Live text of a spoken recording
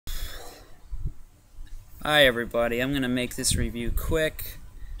Hi everybody, I'm gonna make this review quick.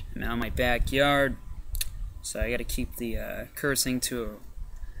 I'm out in my backyard, so I gotta keep the cursing to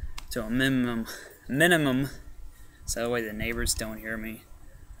a minimum, so that way the neighbors don't hear me.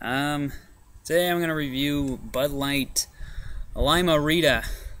 Today I'm gonna review Bud Light Lime-a-rita,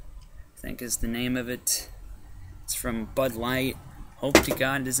 I think is the name of it. It's from Bud Light. Hope to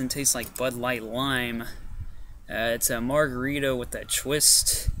God it doesn't taste like Bud Light Lime. It's a margarita with a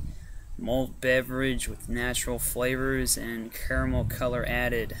twist. Malt beverage with natural flavors and caramel color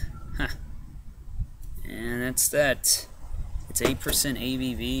added. Huh. And that's that. It's 8%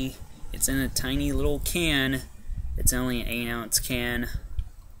 ABV. It's in a tiny little can. It's only an 8-ounce can.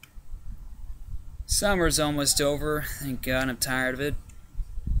 Summer's almost over. Thank God, I'm tired of it.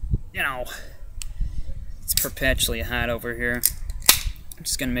 You know, it's perpetually hot over here. I'm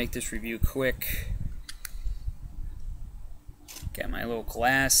just gonna make this review quick. Got my little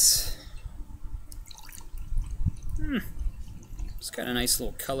glass. It's got a nice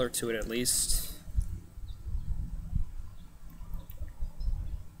little color to it, at least.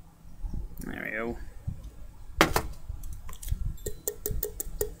 There we go.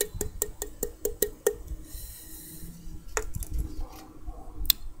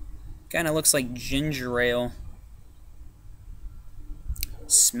 Kind of looks like ginger ale.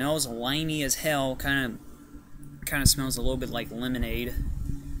 Smells limey as hell. Kind of smells a little bit like lemonade.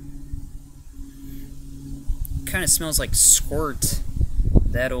 Kind of smells like Squirt,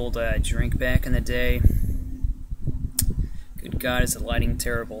 that old drink back in the day. Good God, is the lighting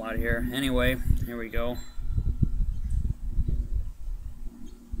terrible out here. Anyway, here we go.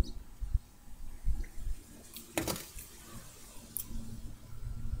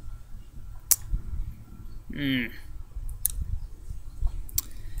 It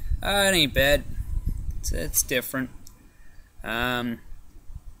ain't bad. It's different.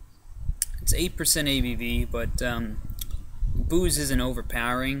 It's 8% ABV, but booze isn't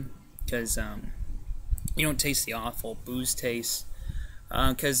overpowering because you don't taste the awful booze taste.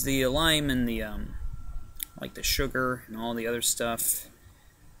 Because the lime and the like the sugar and all the other stuff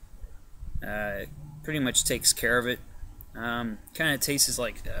pretty much takes care of it. Kind of tastes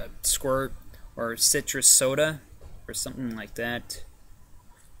like Squirt or citrus soda or something like that.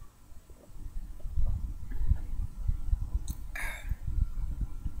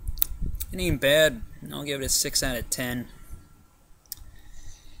 It ain't bad. I'll give it a 6 out of 10.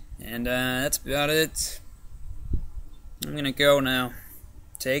 And that's about it. I'm gonna go now.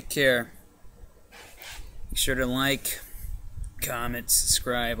 Take care. Be sure to like, comment,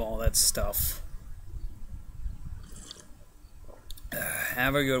 subscribe, all that stuff.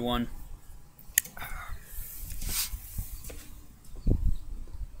 Have a good one.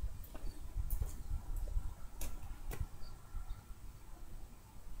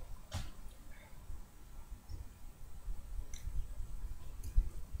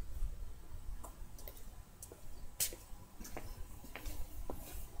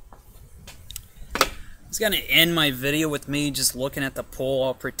 I was gonna end my video with me just looking at the pole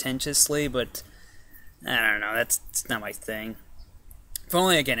all pretentiously, but I don't know, that's not my thing. If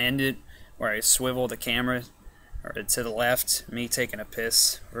only I can end it where I swivel the camera or to the left, me taking a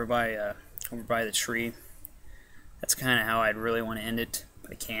piss over by the tree. That's kind of how I'd really want to end it,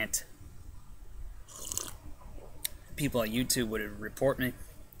 but I can't. People at YouTube would report me.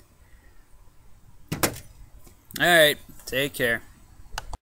 Alright, take care.